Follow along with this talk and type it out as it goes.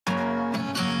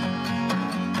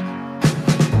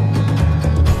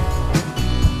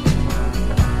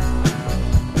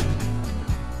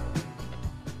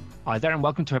Hi there, and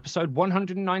welcome to episode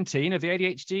 119 of the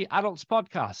ADHD Adults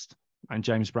Podcast. I'm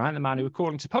James Brown, the man who,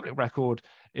 according to public record,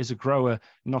 is a grower,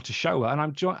 not a shower. And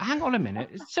I'm joined. Hang on a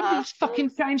minute. Somebody's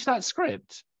fucking changed that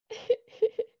script.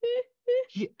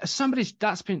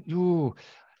 That's been. Ooh.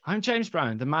 I'm James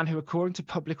Brown, the man who, according to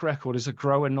public record, is a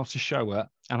grower, not a shower.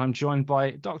 And I'm joined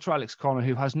by Dr. Alex Connor,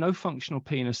 who has no functional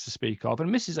penis to speak of,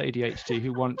 and Mrs ADHD,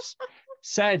 who once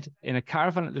said in a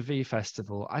caravan at the V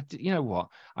Festival, you know what?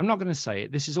 I'm not going to say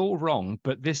it. This is all wrong,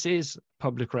 but this is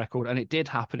public record, and it did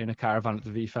happen in a caravan at the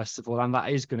V Festival, and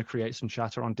that is going to create some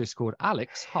chatter on Discord.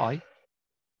 Alex, hi.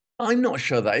 I'm not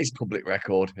sure that is public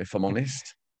record, if I'm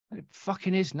honest. It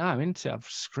fucking is now, isn't it? I've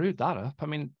screwed that up. I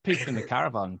mean, people in the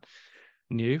caravan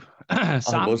knew.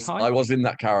 Sam, I was in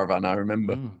that caravan, I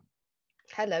remember.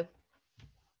 Hello.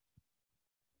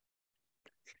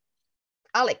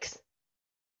 Alex.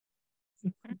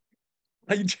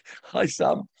 Hi,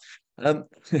 Sam.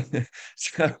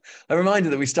 So a reminder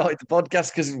that we started the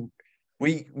podcast because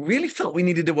we really felt we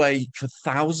needed a way for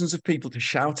thousands of people to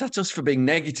shout at us for being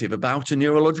negative about a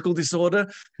neurological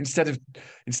disorder instead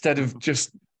of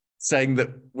just saying that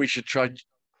we should try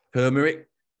turmeric,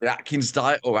 the Atkins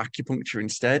diet, or acupuncture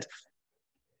instead.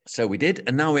 So we did,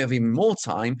 and now we have even more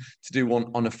time to do one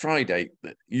on a Friday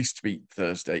that used to be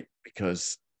Thursday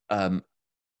because of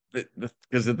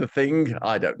the thing.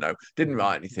 I don't know. Didn't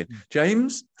write anything.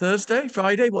 James, Thursday,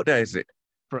 Friday, what day is it?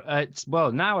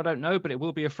 Well, now I don't know, but it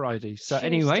will be a Friday. So Tuesday.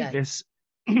 Anyway, this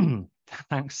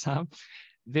thanks, Sam.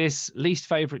 This least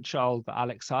favorite child that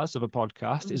Alex has of a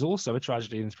podcast is also a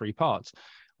tragedy in 3 parts.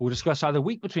 We'll discuss how the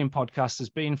week between podcasts has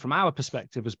been from our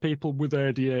perspective as people with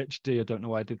ADHD. I don't know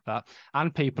why I did that,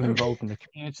 and people involved in the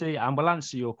community. And we'll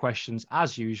answer your questions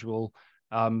as usual,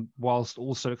 whilst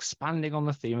also expanding on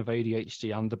the theme of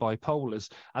ADHD and the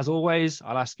bipolars. As always,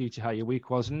 I'll ask you how your week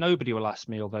was. Nobody will ask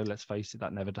me, although let's face it,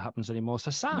 that never happens anymore.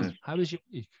 So Sam, how was your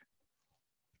week?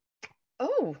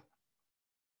 Oh,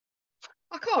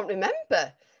 I can't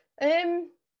remember.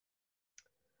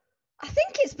 I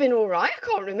think it's been all right. I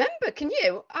can't remember. Can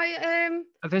you?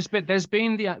 There's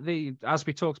been the as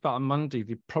we talked about on Monday,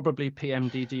 the probably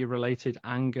PMDD related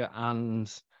anger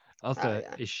and other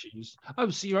issues. Oh,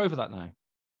 so you're over that now?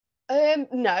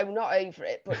 No, not over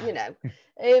it, but you know,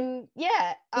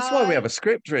 yeah. That's why we have a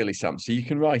script, really, Sam, so you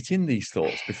can write in these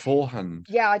thoughts beforehand.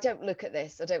 Yeah, I don't look at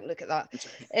this. I don't look at that.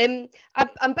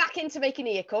 I'm back into making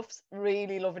ear cuffs.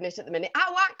 Really loving it at the minute.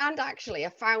 Oh, and actually,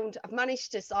 I've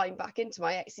managed to sign back into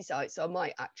my Etsy site, so I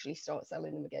might actually start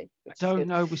selling them again. I don't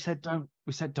know. We said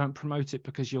don't promote it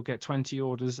because you'll get 20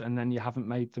 orders and then you haven't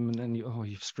made them, and then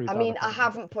you've screwed. I mean, I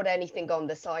haven't put anything on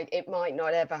the site. It might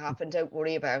not ever happen. Don't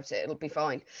worry about it. It'll be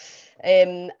fine.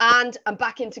 And I'm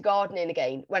back into gardening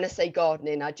again. When I say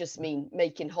gardening, I just mean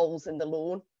making holes in the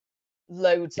lawn.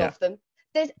 Loads of them.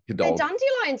 The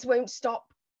dandelions won't stop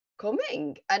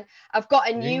coming, and I've got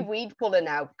a new weed puller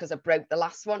now because I broke the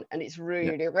last one, and it's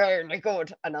really, really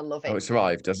good, and I love it. Oh, it's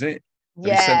arrived, does it? Have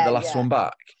you sent the last one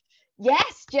back?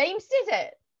 Yes, James did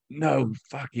it. No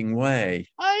fucking way.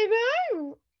 I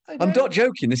know. I'm not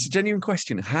joking. This is a genuine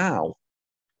question. How?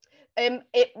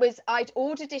 I'd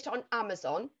ordered it on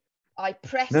Amazon. I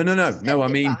pressed. No.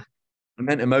 I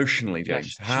meant emotionally,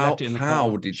 James. How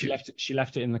did she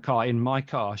left it in the car, in my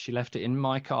car? She left it in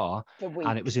my car,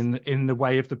 and it was in the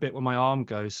way of the bit where my arm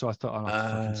goes. So I thought, I'll have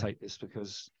to fucking take this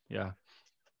because,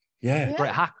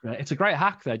 great hack there. It's a great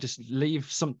hack there. Just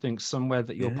leave something somewhere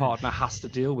that your partner has to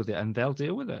deal with it, and they'll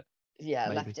deal with it. Yeah,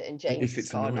 maybe. Left it in James'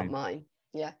 car, not mine.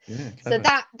 Yeah. So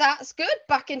that's good.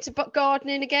 Back into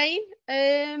gardening again.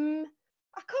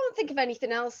 I can't think of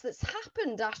anything else that's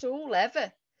happened at all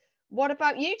ever. What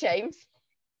about you, James?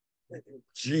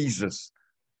 Jesus.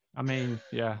 I mean,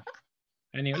 yeah.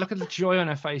 Anyway, look at the joy on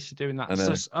her face for doing that.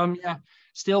 So,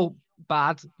 still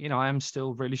bad. I am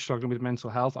still really struggling with mental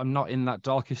health. I'm not in that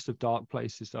darkest of dark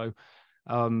places, though.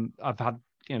 I've had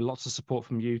lots of support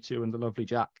from you two and the lovely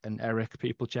Jack and Eric,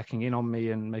 people checking in on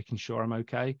me and making sure I'm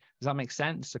okay. Does that make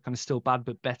sense? So kind of still bad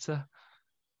but better.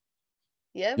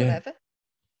 Yeah, whatever.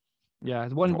 Yeah,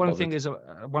 one thing is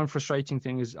one frustrating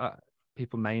thing is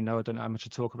people may know, I don't know how much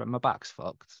to talk about, my back's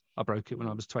fucked. I broke it when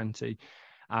I was 20,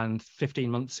 and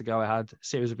 15 months ago I had a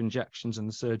series of injections, and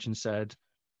the surgeon said,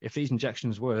 if these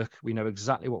injections work, we know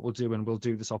exactly what we'll do, and we'll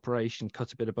do this operation,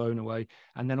 cut a bit of bone away.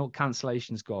 And then all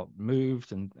cancellations got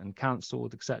moved and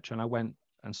cancelled, etc. And I went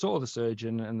and saw the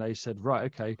surgeon, and they said, right,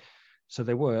 okay, so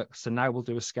they work. So now we'll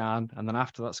do a scan, and then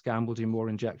after that scan, we'll do more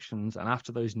injections, and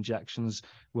after those injections,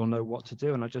 we'll know what to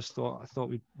do. And I thought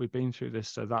we'd been through this,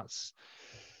 so that's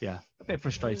a bit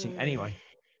frustrating. Anyway,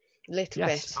 little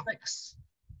bit. Alex.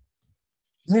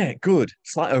 Yeah, good.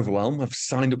 Slight overwhelm. I've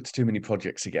signed up to too many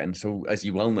projects again. So, as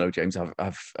you well know, James,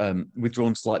 I've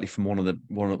withdrawn slightly from one of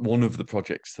the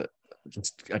projects that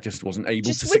I just wasn't able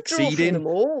Just to withdraw succeed from in. them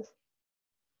all.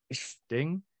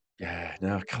 Ding. Yeah,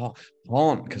 no, I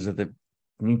can't because of the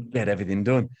I need to get everything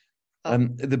done. Oh.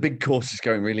 The big course is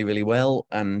going really, really well,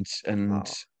 and Oh.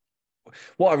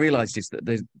 what I realised is that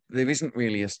there isn't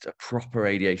really a proper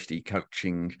ADHD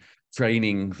coaching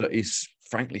training that is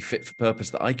frankly fit for purpose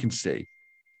that I can see.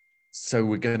 So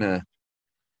we're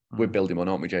building one,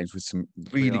 aren't we, James, with some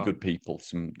really good people,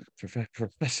 some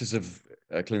professors of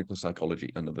clinical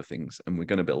psychology and other things, and we're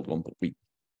going to build one. But we've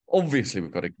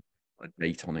got a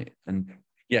date on it, and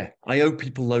yeah, I owe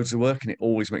people loads of work, and it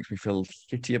always makes me feel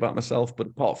shitty about myself. But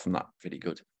apart from that, pretty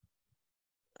good.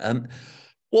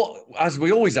 What, as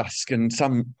we always ask, and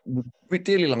Sam, we'd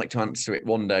dearly like to answer it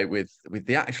one day with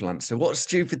the actual answer. What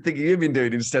stupid thing have you been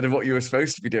doing instead of what you were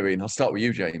supposed to be doing? I'll start with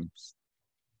you, James.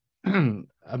 And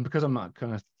because I'm not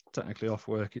kind of technically off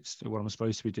work, it's what I'm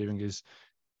supposed to be doing is,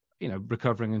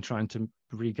 recovering and trying to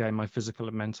regain my physical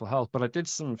and mental health. But I did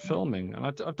some filming, and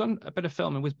I've done a bit of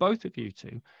filming with both of you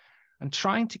two, and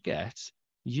trying to get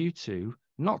you two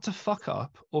not to fuck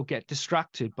up or get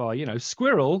distracted by,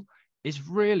 squirrel is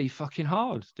really fucking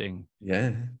hard thing.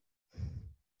 Yeah.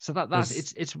 So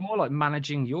that's it's more like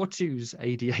managing your two's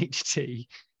ADHD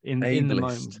in the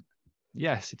moment.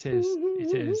 Yes, it is.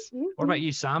 It is. What about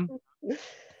you, Sam?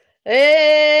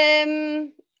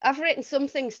 I've written some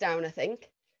things down, I think.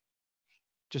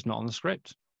 Just not on the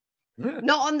script.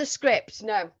 Not on the script,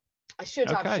 no. I should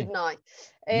have, shouldn't I?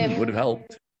 Would have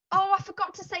helped. Oh, I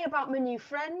forgot to say about my new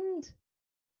friend.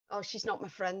 Oh, she's not my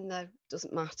friend, though.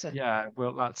 Doesn't matter. Yeah,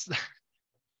 well, that's...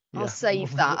 I'll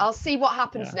save that. I'll see what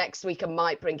happens next week. I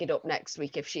might bring it up next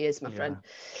week if she is my friend.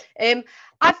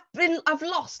 I've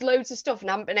lost loads of stuff and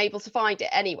haven't been able to find it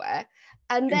anywhere.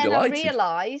 And then I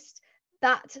realised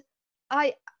that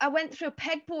I went through a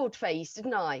pegboard phase,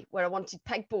 didn't I? Where I wanted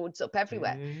pegboards up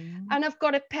everywhere. And I've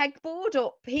got a pegboard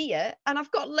up here and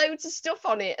I've got loads of stuff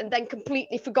on it and then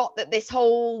completely forgot that this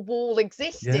whole wall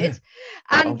existed. Yeah.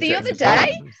 And the other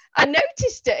day I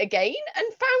noticed it again and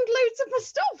found loads of my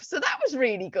stuff. So that was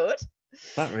really good.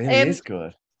 That really is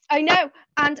good. I know.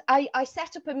 And I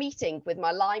set up a meeting with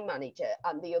my line manager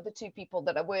and the other two people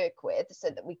that I work with so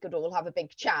that we could all have a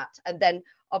big chat, and then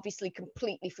obviously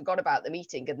completely forgot about the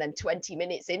meeting. And then 20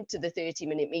 minutes into the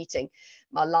 30-minute meeting,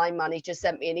 my line manager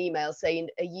sent me an email saying,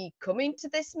 "Are you coming to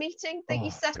this meeting that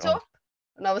you set up?"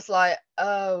 And I was like,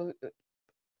 oh.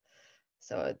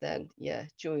 So then,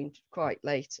 joined quite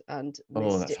late and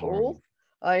missed it all.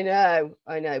 I know.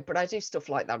 But I do stuff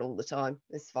like that all the time.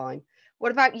 It's fine.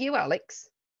 What about you, Alex?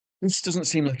 This doesn't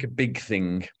seem like a big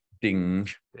thing,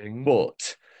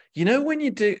 but when you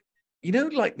do,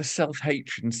 like the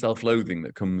self-hatred and self-loathing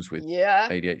that comes with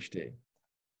ADHD.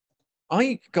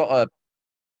 I got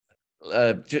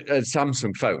a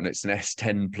Samsung phone. It's an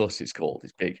S10 Plus. It's called.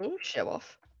 It's big. Ooh, show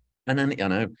off. And then I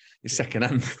know it's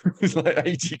secondhand. It's like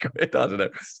 80 quid. I don't know.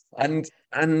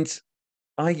 And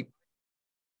I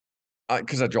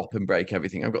because I drop and break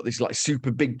everything, I've got this like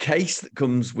super big case that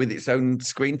comes with its own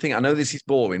screen thing. I know this is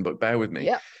boring, but bear with me.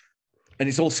 Yeah. And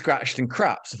it's all scratched and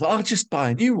crap. So I thought, I'll just buy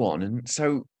a new one. And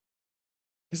so,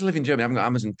 because I live in Germany, I haven't got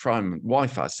Amazon Prime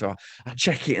Wi-Fi. So I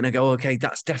check it and I go, okay,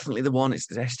 that's definitely the one. It's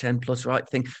the S10 Plus, right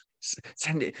thing.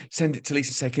 Send it to Lisa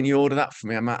and say, can you order that for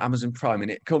me? I'm at Amazon Prime.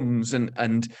 And it comes and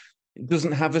it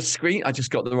doesn't have a screen. I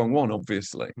just got the wrong one,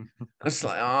 obviously. I was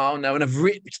like, oh no. And I've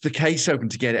ripped the case open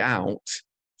to get it out.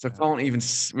 So I can't even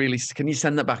really. Can you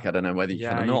send that back? I don't know whether you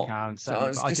can or not. You can. So I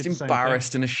was just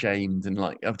embarrassed and ashamed, and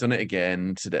like I've done it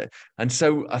again today. And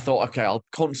so I thought, okay, I'll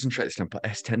concentrate this time. Put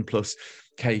S10 Plus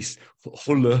case,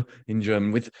 Hulle in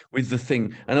German, with the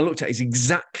thing. And I looked at it, it's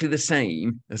exactly the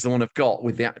same as the one I've got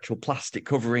with the actual plastic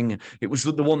covering. It was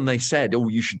the one they said, oh,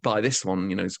 you should buy this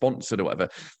one, sponsored or whatever.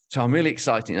 So I'm really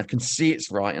excited. I can see it's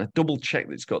right, and I double check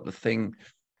that it's got the thing.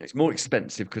 It's more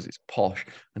expensive because it's posh.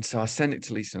 And so I send it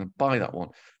to Lisa and I buy that one.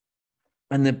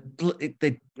 And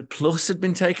the plus had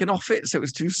been taken off it, so it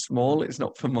was too small. It's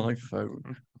not for my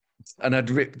phone. And I'd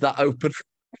ripped that open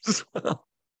as well.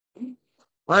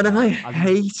 And I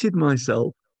hated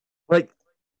myself.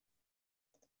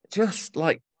 Just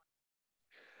like,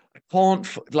 I can't,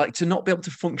 to not be able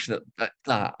to function at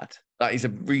that. That is a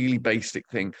really basic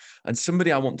thing. And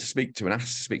somebody I want to speak to and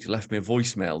asked to speak to left me a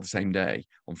voicemail the same day,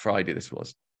 on Friday this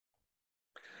was.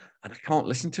 And I can't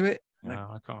listen to it. No,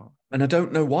 I can't. And I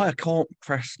don't know why I can't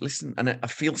press listen. And I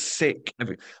feel sick. I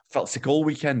felt sick all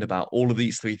weekend about all of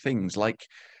these three things. And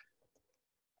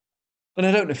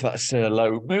I don't know if that's a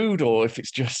low mood or if it's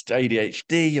just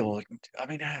ADHD or,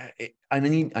 I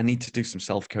need to do some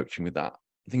self-coaching with that.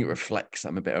 I think it reflects that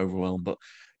I'm a bit overwhelmed. But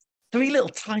 3 little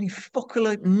tiny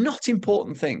fuckler, not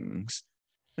important things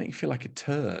make you feel like a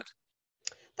turd.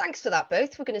 Thanks for that,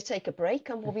 both. We're going to take a break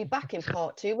and we'll be back in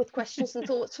part 2 with questions and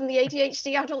thoughts from the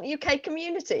ADHD adult UK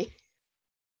community.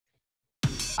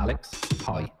 Alex,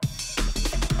 hi.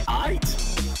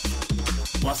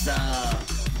 Aight. What's up?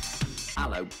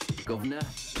 Hello, Governor.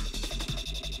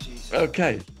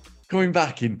 Okay, coming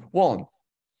back in 1,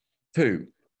 2,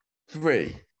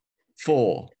 3,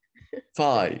 4,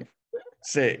 5,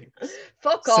 6.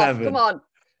 Fuck off, 7. come on.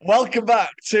 Welcome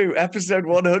back to episode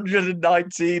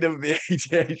 119 of the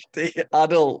ADHD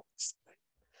Adults.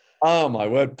 Oh my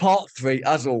word, part 3,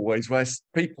 as always, where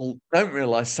people don't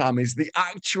realise Sam is the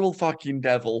actual fucking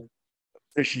devil.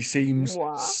 Because she seems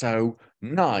so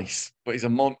nice, but he's a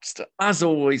monster. As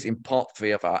always, in part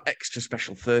 3 of our extra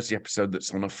special Thursday episode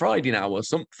that's on a Friday now or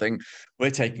something, we're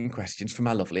taking questions from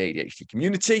our lovely ADHD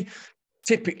community.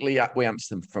 Typically, we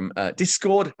answer them from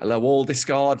Discord. Hello, all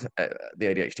Discord, the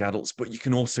ADHD Adults. But you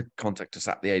can also contact us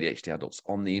at the ADHD Adults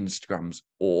on the Instagrams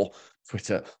or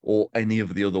Twitter or any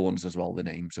of the other ones as well, the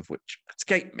names of which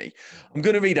escape me. I'm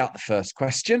going to read out the first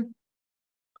question,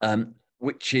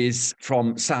 which is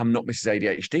from Sam, not Mrs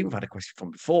ADHD. We've had a question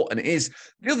from before. And it is,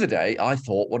 the other day, I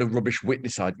thought what a rubbish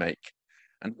witness I'd make.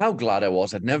 And how glad I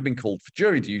was I'd never been called for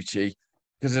jury duty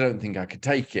because I don't think I could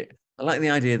take it. I like the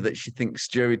idea that she thinks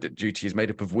jury duty is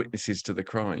made up of witnesses to the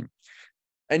crime.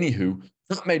 Anywho,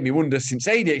 that made me wonder, since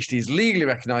ADHD is legally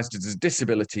recognised as a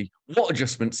disability, what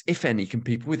adjustments, if any, can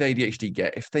people with ADHD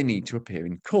get if they need to appear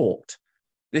in court?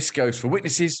 This goes for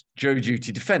witnesses, jury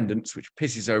duty defendants, which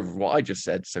pisses over what I just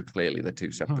said, so clearly they're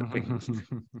 2 separate things.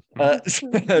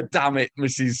 Damn it,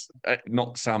 Mrs.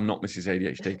 Not Sam, not Mrs.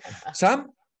 ADHD. Sam?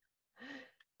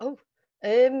 Oh,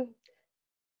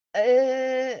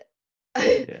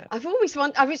 Yeah. I've always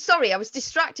wanted, I was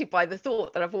distracted by the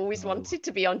thought that I've always wanted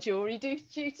to be on jury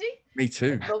duty. Me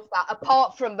too. I love that.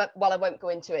 Apart from, well, I won't go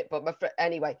into it, but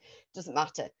anyway, doesn't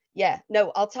matter. Yeah,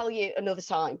 no, I'll tell you another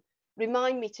time.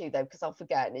 Remind me to, though, because I'll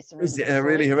forget. And it's Is it a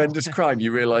really horrendous crime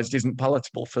you realised isn't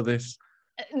palatable for this?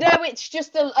 No, it's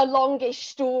just a longish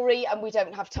story, and we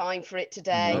don't have time for it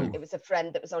today. No. It was a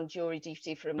friend that was on jury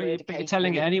duty for a murder case. But you're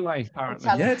telling it anyway, apparently.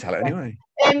 Yeah, tell it anyway.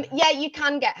 Yeah, you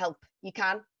can get help. You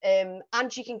can,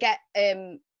 and you can get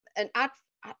an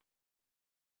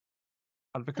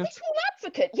Advocate. It's called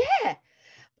advocate. Yeah,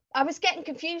 I was getting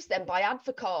confused then by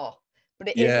advocar, but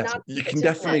it is an advocate. You can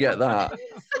definitely get that.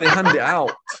 They hand it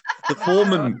out. The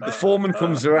foreman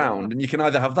comes around, and you can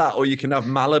either have that or you can have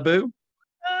Malibu.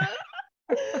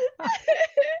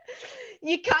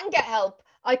 You can get help.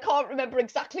 I can't remember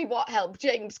exactly what help.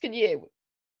 James, can you?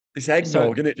 It's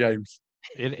eggnog, isn't it, James?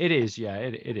 It is, yeah,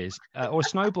 it is. Or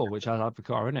Snowball, which has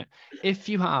advocar in it. If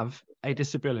you have a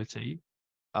disability,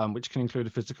 which can include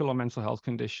a physical or mental health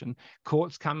condition,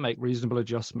 courts can make reasonable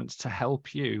adjustments to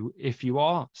help you if you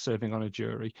are serving on a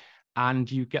jury,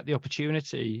 and you get the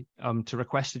opportunity to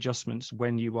request adjustments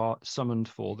when you are summoned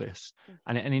for this.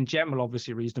 And in general,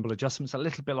 obviously, reasonable adjustments, a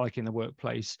little bit like in the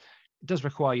workplace, it does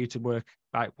require you to work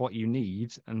out what you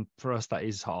need. And for us, that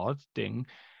is hard, ding.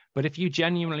 But if you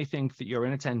genuinely think that your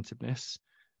inattentiveness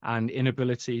and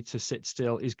inability to sit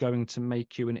still is going to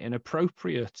make you an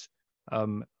inappropriate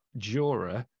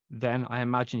juror, then I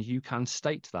imagine you can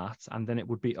state that, and then it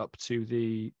would be up to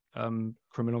the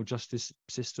criminal justice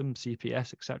system,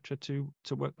 CPS, etc.,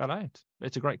 to work that out.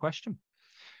 It's a great question.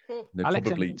 They'd Alex,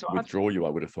 probably withdraw you, I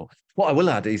would have thought. What I will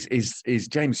add is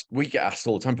James, we get asked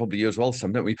all the time, probably you as well,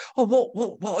 Sam, don't we? Oh,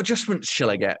 what adjustments shall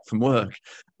I get from work?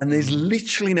 And there's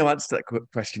literally no answer to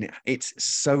that question. It's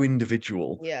so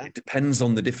individual. Yeah. It depends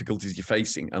on the difficulties you're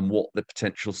facing and what the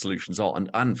potential solutions are.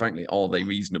 And frankly, are they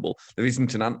reasonable? There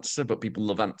isn't an answer, but people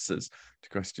love answers to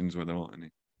questions where there aren't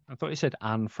any. I thought you said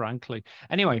Anne, frankly.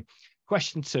 Anyway,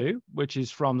 question 2, which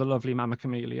is from the lovely Mama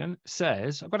Chameleon,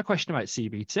 says, I've got a question about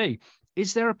CBT.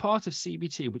 Is there a part of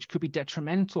CBT which could be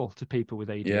detrimental to people with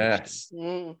ADHD? Yes.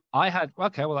 I had,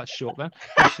 okay, well, that's short then.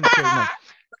 Question 3, no.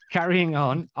 Carrying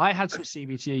on, I had some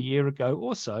CBT a year ago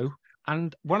or so,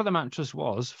 and one of the mantras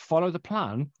was follow the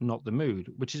plan, not the mood,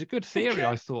 which is a good theory,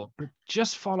 I thought, but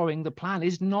just following the plan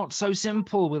is not so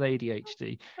simple with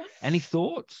ADHD. Any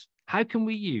thoughts? How can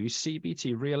we use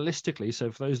CBT realistically,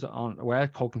 so for those that aren't aware,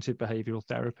 cognitive behavioral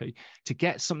therapy, to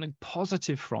get something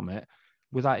positive from it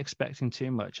without expecting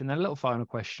too much? And then a little final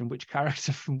question, which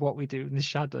character from What We Do in the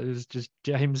Shadows does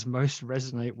James most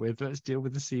resonate with? Let's deal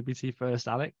with the CBT first,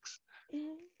 Alex.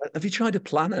 Have you tried a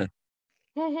planner?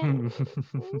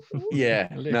 Yeah,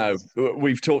 no,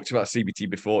 we've talked about CBT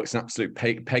before. It's an absolute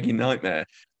pegging nightmare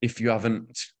if you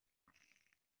haven't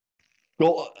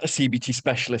got a CBT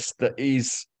specialist that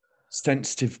is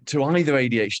sensitive to either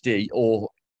ADHD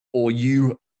or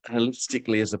you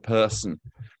holistically as a person.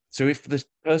 So if the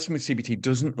person with CBT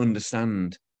doesn't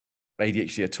understand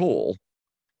ADHD at all,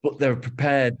 but they're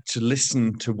prepared to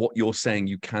listen to what you're saying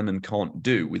you can and can't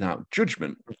do without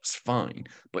judgment, that's fine.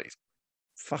 But it's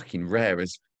fucking rare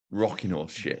as rocking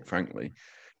horse shit, frankly.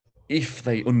 If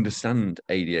they understand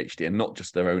ADHD and not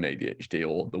just their own ADHD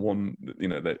or the one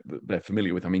that they're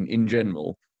familiar with, I mean, in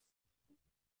general,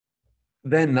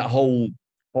 then that whole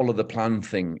follow the plan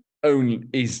thing only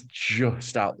is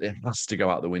just out there, has to go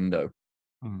out the window.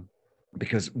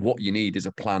 Because what you need is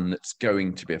a plan that's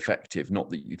going to be effective, not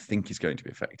that you think is going to be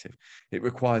effective. It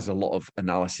requires a lot of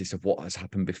analysis of what has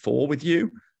happened before with you,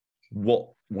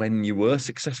 when you were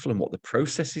successful and what the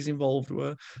processes involved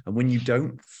were. And when you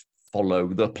don't follow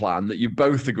the plan that you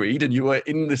both agreed and you were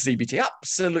in the CBT,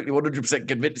 absolutely 100%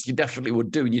 convinced you definitely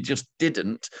would do, and you just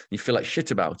didn't, you feel like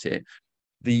shit about it,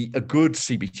 a good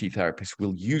CBT therapist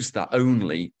will use that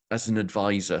only as an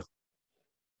advisor.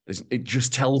 It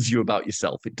just tells you about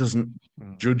yourself. It doesn't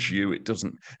judge you. It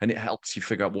doesn't, and it helps you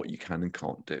figure out what you can and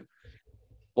can't do.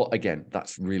 But again,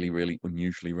 that's really, really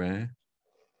unusually rare.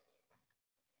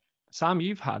 Sam,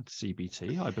 you've had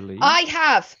CBT, I believe. I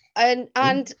have, and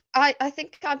I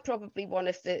think I'm probably one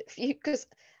of the few, because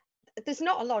there's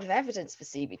not a lot of evidence for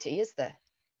CBT, is there?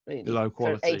 Really? Low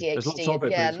quality. For ADHD, there's lots of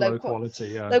it, yeah, but it's low quality.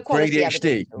 Yeah. Low quality for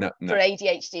ADHD, evidence no. For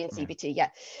ADHD and CBT, yeah.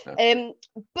 No.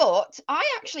 But I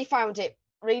actually found it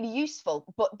really useful.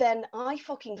 But then I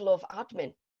fucking love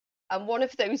admin. I'm one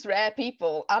of those rare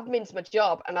people. Admin's my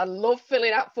job, and I love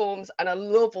filling out forms, and I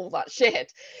love all that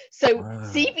shit. So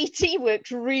CBT worked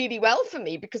really well for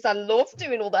me because I love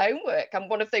doing all the homework. I'm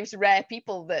one of those rare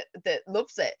people that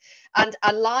loves it, and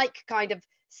I like kind of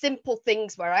simple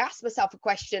things where I ask myself a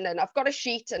question, and I've got a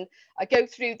sheet, and I go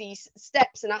through these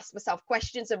steps and ask myself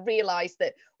questions and realize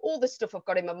that all the stuff I've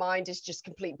got in my mind is just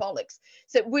complete bollocks.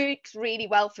 So it works really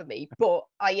well for me, but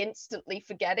I instantly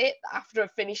forget it after I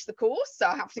finish the course, so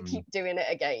I have to keep doing it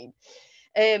again.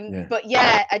 But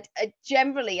yeah, I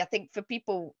generally, I think for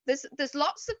people, there's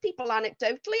lots of people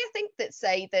anecdotally, I think, that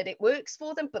say that it works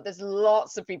for them, but there's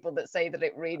lots of people that say that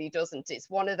it really doesn't. It's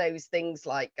one of those things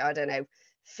like, I don't know,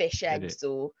 fish eggs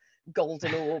or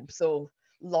golden orbs or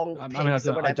long pigs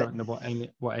or whatever. I don't know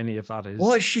what any of that is.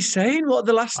 What is she saying? What are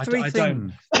the last three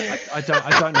things? I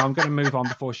don't know. I'm going to move on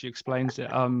before she explains it.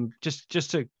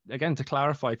 Just to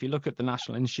clarify, if you look at the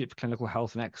National Institute for Clinical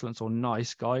Health and Excellence, or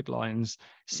NICE guidelines,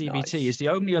 CBT is the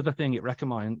only other thing it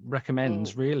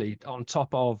recommends really on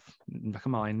top of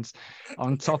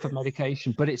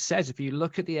medication. But it says, if you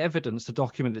look at the evidence, the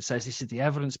document that says this is the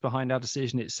evidence behind our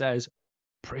decision, it says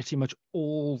pretty much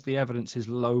all the evidence is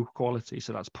low quality.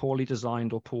 So that's poorly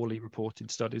designed or poorly reported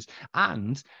studies.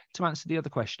 And to answer the other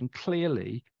question,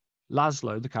 clearly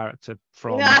Laszlo, the character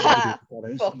from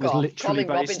was literally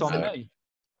based on me.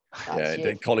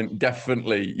 Yeah, Colin,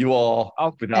 definitely. You are,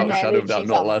 without a shadow of doubt,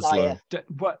 not Laszlo.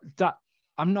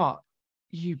 I'm not,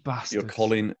 you bastard. You're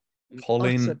Colin.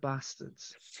 Utter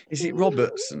bastards. Is it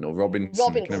Robertson or Robinson?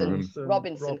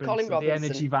 Robinson. Colin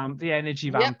Robinson. The energy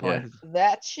vampire. Yeah.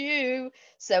 That's you.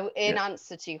 So in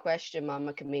answer to your question,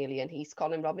 Mama Chameleon, he's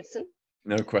Colin Robinson.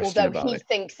 No question about it. Although he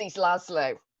thinks he's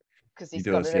Laszlo. Because he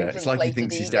does, yeah. It's like he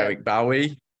thinks he's Derek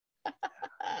Bowie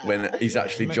when he's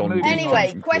actually John.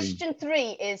 Anyway, question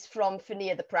 3 is from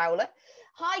Fania the Prowler.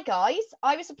 Hi guys,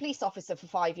 I was a police officer for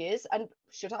 5 years, and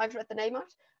should I have read the name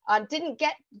out? And didn't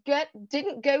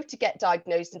go to get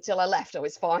diagnosed until I left. Oh,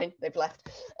 it's fine, they've left.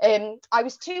 I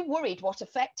was too worried what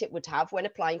effect it would have when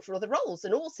applying for other roles,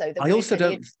 and also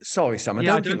sorry, Sam, I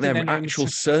don't think their actual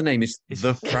surname is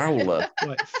the Prowler.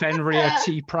 Fenrir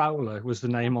T. Prowler was the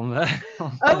name on there.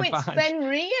 It's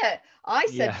Fenrir. I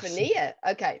said Fenrir.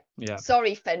 Okay. Yeah.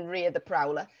 Sorry, Fenrir the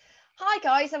Prowler. Hi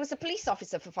guys, I was a police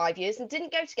officer for 5 years and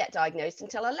didn't go to get diagnosed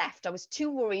until I left. I was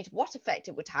too worried what effect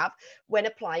it would have when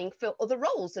applying for other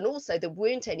roles, and also there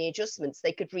weren't any adjustments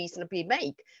they could reasonably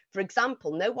make. For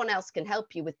example, no one else can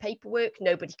help you with paperwork,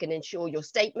 nobody can ensure your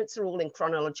statements are all in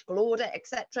chronological order,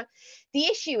 etc. The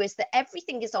issue is that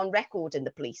everything is on record in the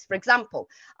police. For example,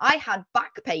 I had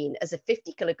back pain as a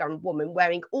 50-kilogram woman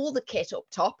wearing all the kit up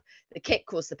top. The kit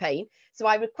caused the pain, so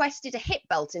I requested a hip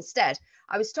belt instead.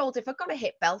 I was told if I got a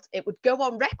hip belt, it would go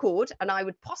on record and I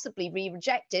would possibly be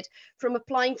rejected from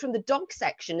applying from the dog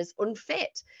section as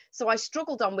unfit. So I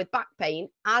struggled on with back pain,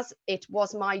 as it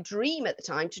was my dream at the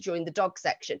time to join the dog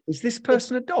section. Is this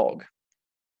person a dog?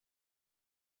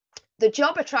 The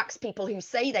job attracts people who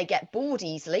say they get bored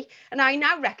easily, and I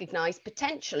now recognise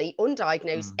potentially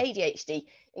undiagnosed ADHD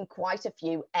in quite a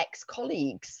few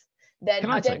ex-colleagues. then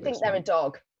Can I I don't take think this they're a one?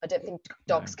 dog. I don't think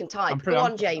dogs can type. pretty- Go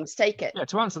I'm- on, James, take it. Yeah,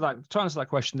 to answer that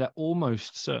question, they're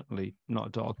almost certainly not a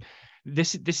dog.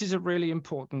 This is a really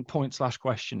important point /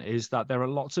 question, is that there are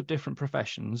lots of different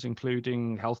professions,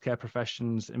 including healthcare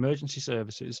professions, emergency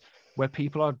services, where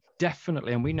people are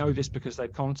definitely, and we know this because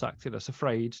they've contacted us,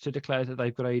 afraid to declare that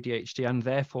they've got ADHD and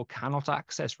therefore cannot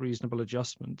access reasonable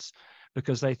adjustments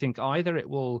because they think either it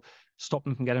will stop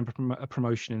them from getting a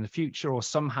promotion in the future or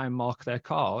somehow mark their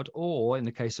card, or in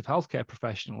the case of healthcare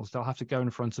professionals, they'll have to go in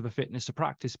front of a fitness to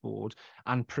practice board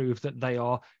and prove that they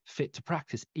are fit to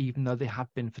practice, even though they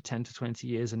have been for 10 to 20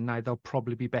 years, and now they'll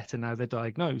probably be better now they're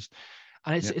diagnosed.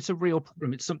 And it's a real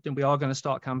problem. It's something we are going to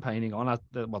start campaigning on.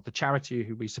 The charity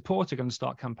who we support are going to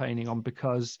start campaigning on,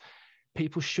 because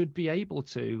people should be able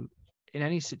to, in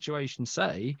any situation,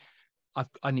 say,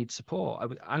 I need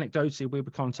support. Anecdotally, we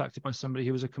were contacted by somebody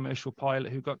who was a commercial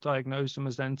pilot who got diagnosed and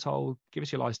was then told, give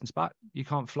us your license back. You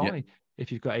can't fly if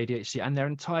you've got ADHD. And their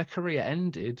entire career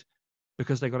ended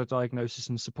because they got a diagnosis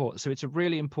and support. So it's a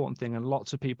really important thing, and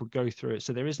lots of people go through it.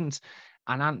 So there isn't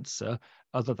an answer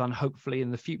other than hopefully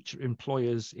in the future,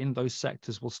 employers in those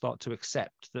sectors will start to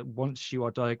accept that once you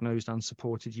are diagnosed and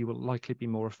supported, you will likely be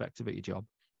more effective at your job.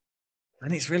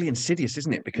 And it's really insidious,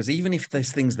 isn't it? Because even if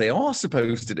there's things they are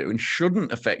supposed to do and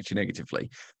shouldn't affect you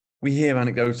negatively, we hear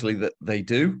anecdotally that they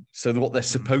do. So what they're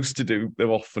supposed to do,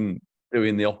 they're often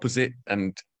doing the opposite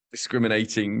and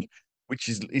discriminating, which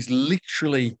is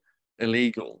literally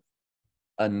illegal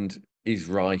and is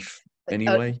rife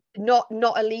anyway. Not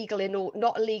illegal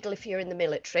not illegal if you're in the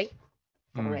military,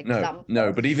 for example.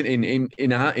 No, but even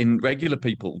in regular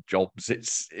people jobs,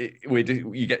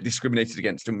 you get discriminated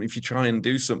against them if you try and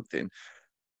do something.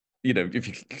 You know, if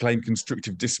you claim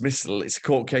constructive dismissal, it's a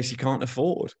court case you can't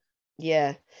afford.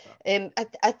 Yeah.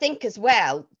 I think as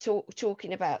well,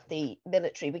 talking about the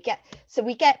military,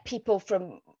 we get people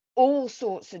from all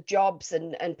sorts of jobs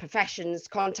and professions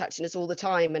contacting us all the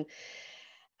time,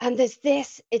 and there's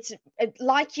this, it's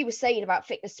like you were saying about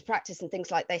fitness to practice and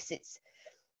things like this. It's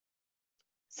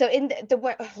so in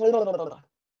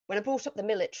when I brought up the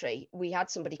military, we had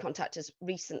somebody contact us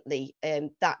recently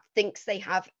that thinks they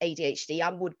have ADHD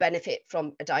and would benefit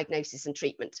from a diagnosis and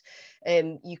treatment.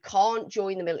 You can't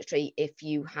join the military if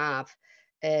you have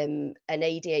an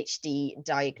ADHD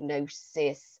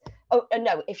diagnosis. Oh,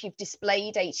 no, if you've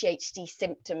displayed ADHD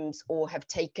symptoms or have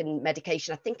taken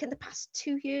medication, I think in the past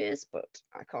 2 years, but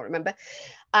I can't remember.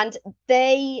 And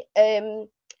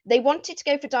they wanted to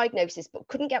go for diagnosis, but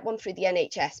couldn't get one through the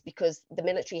NHS because the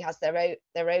military has their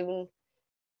own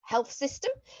health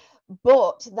system.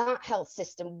 But that health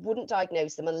system wouldn't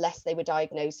diagnose them unless they were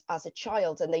diagnosed as a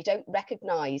child, and they don't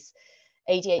recognise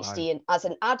ADHD as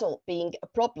an adult being a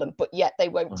problem, but yet they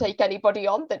won't take anybody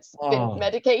on that's been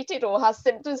medicated or has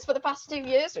symptoms for the past 2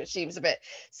 years, which seems a bit.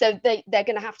 So they're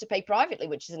going to have to pay privately,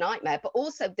 which is a nightmare. But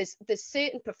also there's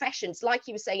certain professions, like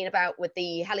you were saying about with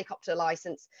the helicopter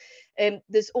license,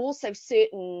 there's also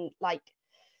certain like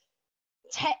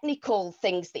technical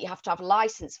things that you have to have a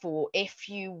license for if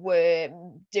you were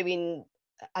doing,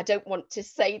 I don't want to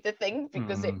say the thing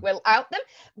because it will out them,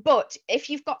 but if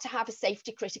you've got to have a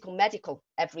safety critical medical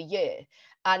every year,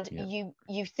 and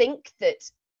you think that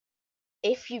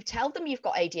if you tell them you've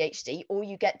got ADHD or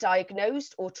you get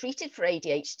diagnosed or treated for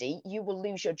ADHD, you will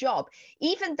lose your job,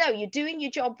 even though you're doing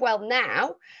your job well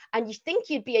now, and you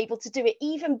think you'd be able to do it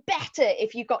even better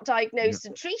if you got diagnosed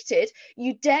and treated.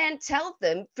 You daren't tell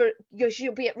them because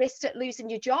you'll be at risk at losing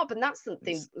your job, and that's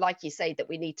something, like you say, that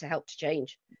we need to help to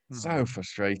change. So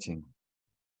frustrating.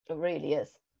 It really is.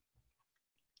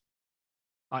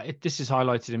 This is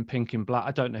highlighted in pink and black.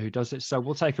 I don't know who does it. So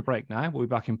we'll take a break now. We'll be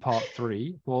back in part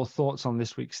 3 for thoughts on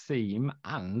this week's theme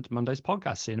and Monday's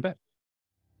podcast. See you in a bit.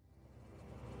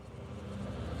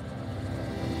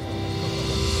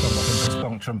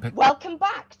 Welcome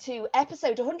back to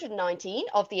episode 119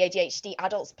 of the ADHD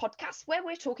Adults podcast, where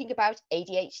we're talking about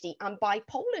ADHD and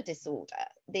bipolar disorder.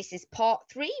 This is part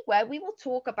 3, where we will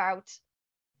talk about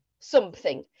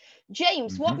something.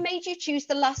 James, what made you choose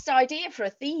the last idea for a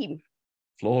theme?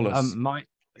 Flawless.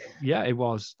 It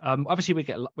was. Obviously,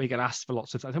 we get asked for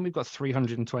lots of. I think we've got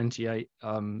 328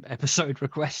 episode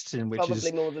requests in, which probably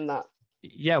is more than that.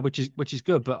 Yeah, which is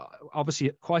good, but obviously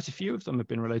quite a few of them have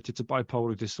been related to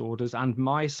bipolar disorders and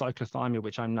my cyclothymia,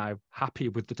 which I'm now happy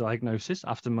with the diagnosis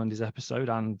after Monday's episode,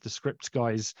 and the script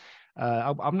guys.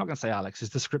 I'm not going to say Alex is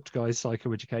the script guys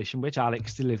psychoeducation, which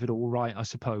Alex delivered all right, I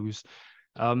suppose.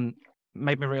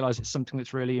 Made me realize it's something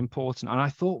that's really important, and I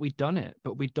thought we'd done it,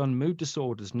 but we'd done mood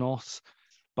disorders, not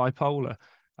bipolar.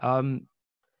 And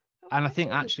I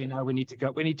think actually now we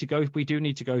do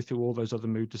need to go through all those other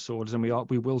mood disorders, and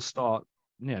we will start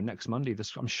next Monday.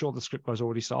 I'm sure the script was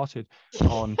already started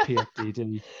on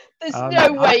PFDD. There's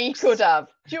no way he could have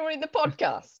during the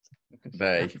podcast.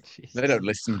 They don't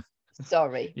listen.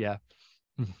 Sorry. Yeah.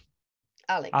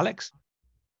 Alex?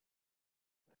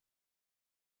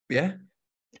 Yeah.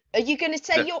 Are you going to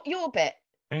say your bit?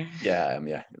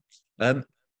 Yeah. I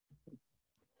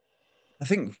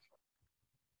think.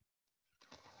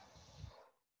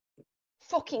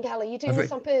 Fucking hell, are you doing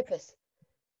this on purpose?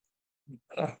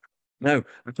 No,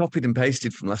 I copied and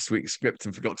pasted from last week's script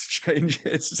and forgot to change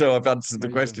it. So I've answered the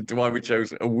question to why we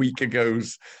chose a week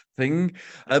ago's thing.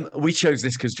 We chose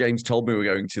this because James told me we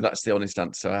were going to. That's the honest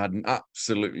answer. I had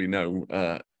absolutely no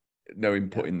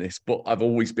input in this, but I've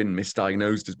always been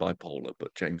misdiagnosed as bipolar.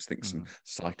 But James thinks I'm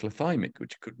cyclothymic,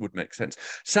 which would make sense.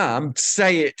 Sam,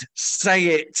 say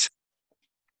it.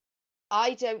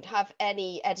 I don't have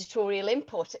any editorial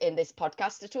input in this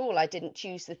podcast at all. I didn't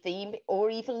choose the theme or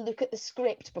even look at the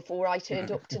script before I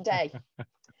turned up today.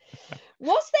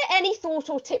 Was there any thought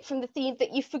or tip from the theme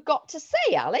that you forgot to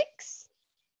say, Alex?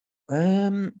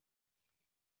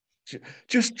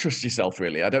 Just trust yourself,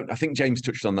 really. I think James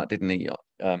touched on that, didn't he,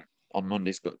 on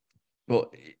Mondays? But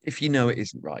if you know it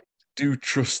isn't right, do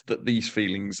trust that these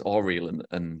feelings are real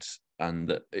and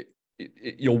that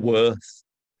you're worth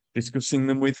discussing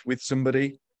them with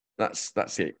somebody. That's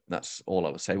it. That's all I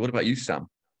would say. What about you, Sam?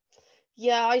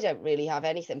 Yeah, I don't really have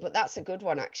anything, but that's a good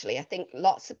one, actually. I think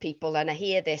lots of people, and I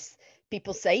hear this,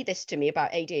 people say this to me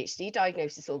about ADHD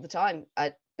diagnosis all the time.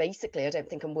 Basically, I don't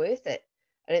think I'm worth it.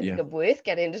 I don't think I'm worth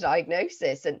getting a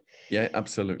diagnosis. And yeah,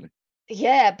 absolutely.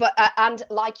 Yeah, but and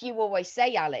like you always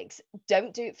say, Alex,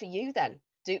 don't do it for you then.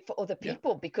 Do it for other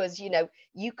people, because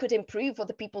you could improve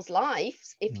other people's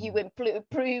lives if you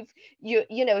improve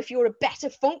if you're a better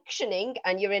functioning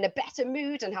and you're in a better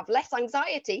mood and have less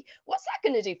anxiety. What's that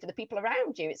going to do for the people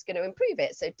around you? It's going to improve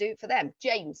it. So do it for them.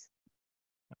 James?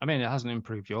 I mean, it hasn't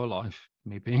improved your life,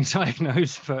 me being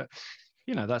diagnosed, but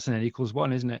that's an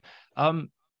N=1, isn't it? In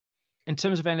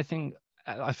terms of anything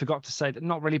I forgot to say, that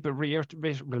not really, but reiterating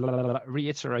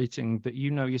that you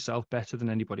know yourself better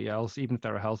than anybody else, even if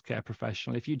they're a healthcare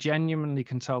professional. If you genuinely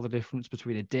can tell the difference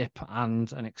between a dip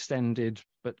and an extended,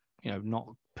 but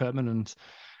not permanent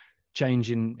change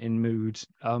in mood,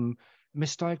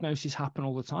 misdiagnoses happen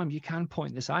all the time. You can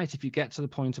point this out. If you get to the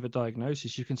point of a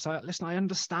diagnosis, you can say, listen, I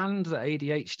understand that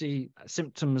ADHD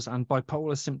symptoms and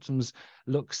bipolar symptoms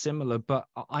look similar, but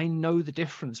I know the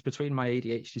difference between my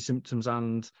ADHD symptoms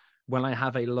and when I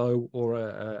have a low or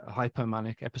a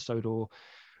hypomanic episode or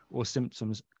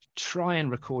symptoms. Try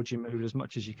and record your mood as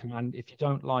much as you can. If you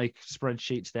don't like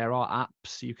spreadsheets, there are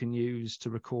apps you can use to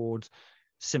record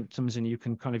symptoms, and you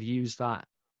can kind of use that.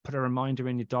 Put a reminder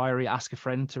in your diary, ask a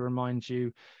friend to remind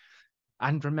you,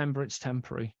 and remember it's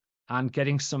temporary. And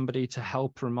getting somebody to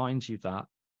help remind you that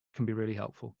can be really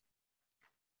helpful.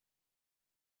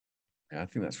 Yeah, I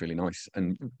think that's really nice.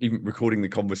 And even recording the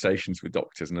conversations with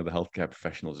doctors and other healthcare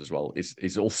professionals as well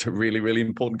is also really, really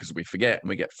important, because we forget and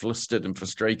we get flustered and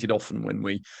frustrated often when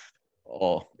we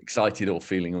are excited or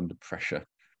feeling under pressure.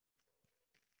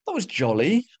 That was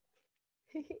jolly.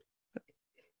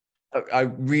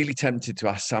 I'm really tempted to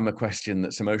ask Sam a question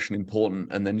that's emotionally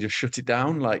important and then just shut it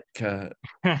down like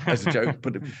as a joke,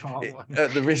 but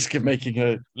at the risk of making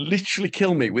her literally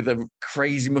kill me with her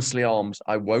crazy muscly arms,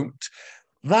 I won't.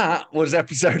 That was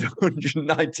episode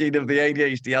 119 of the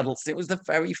ADHD Adults. It was the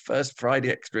very first Friday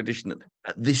extra edition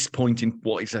at this point in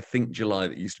what is, I think, July.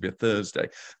 That used to be a Thursday,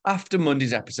 after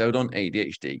Monday's episode on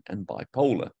ADHD and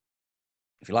bipolar.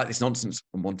 If you like this nonsense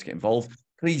and want to get involved,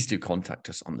 please do contact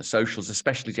us on the socials,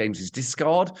 especially James's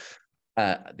Discard,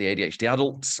 the ADHD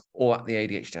Adults, or at the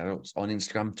ADHD Adults on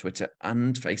Instagram, Twitter,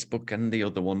 and Facebook, and the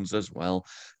other ones as well.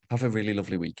 Have a really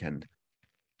lovely weekend.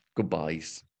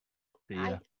 Goodbyes. See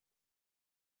ya.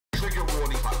 Trigger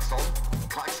warning, klaxon,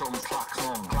 klaxon,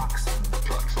 klaxon, klaxon,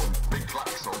 klaxon, big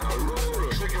klaxon.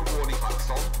 Trigger warning,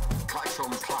 klaxon,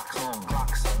 klaxon, klaxon.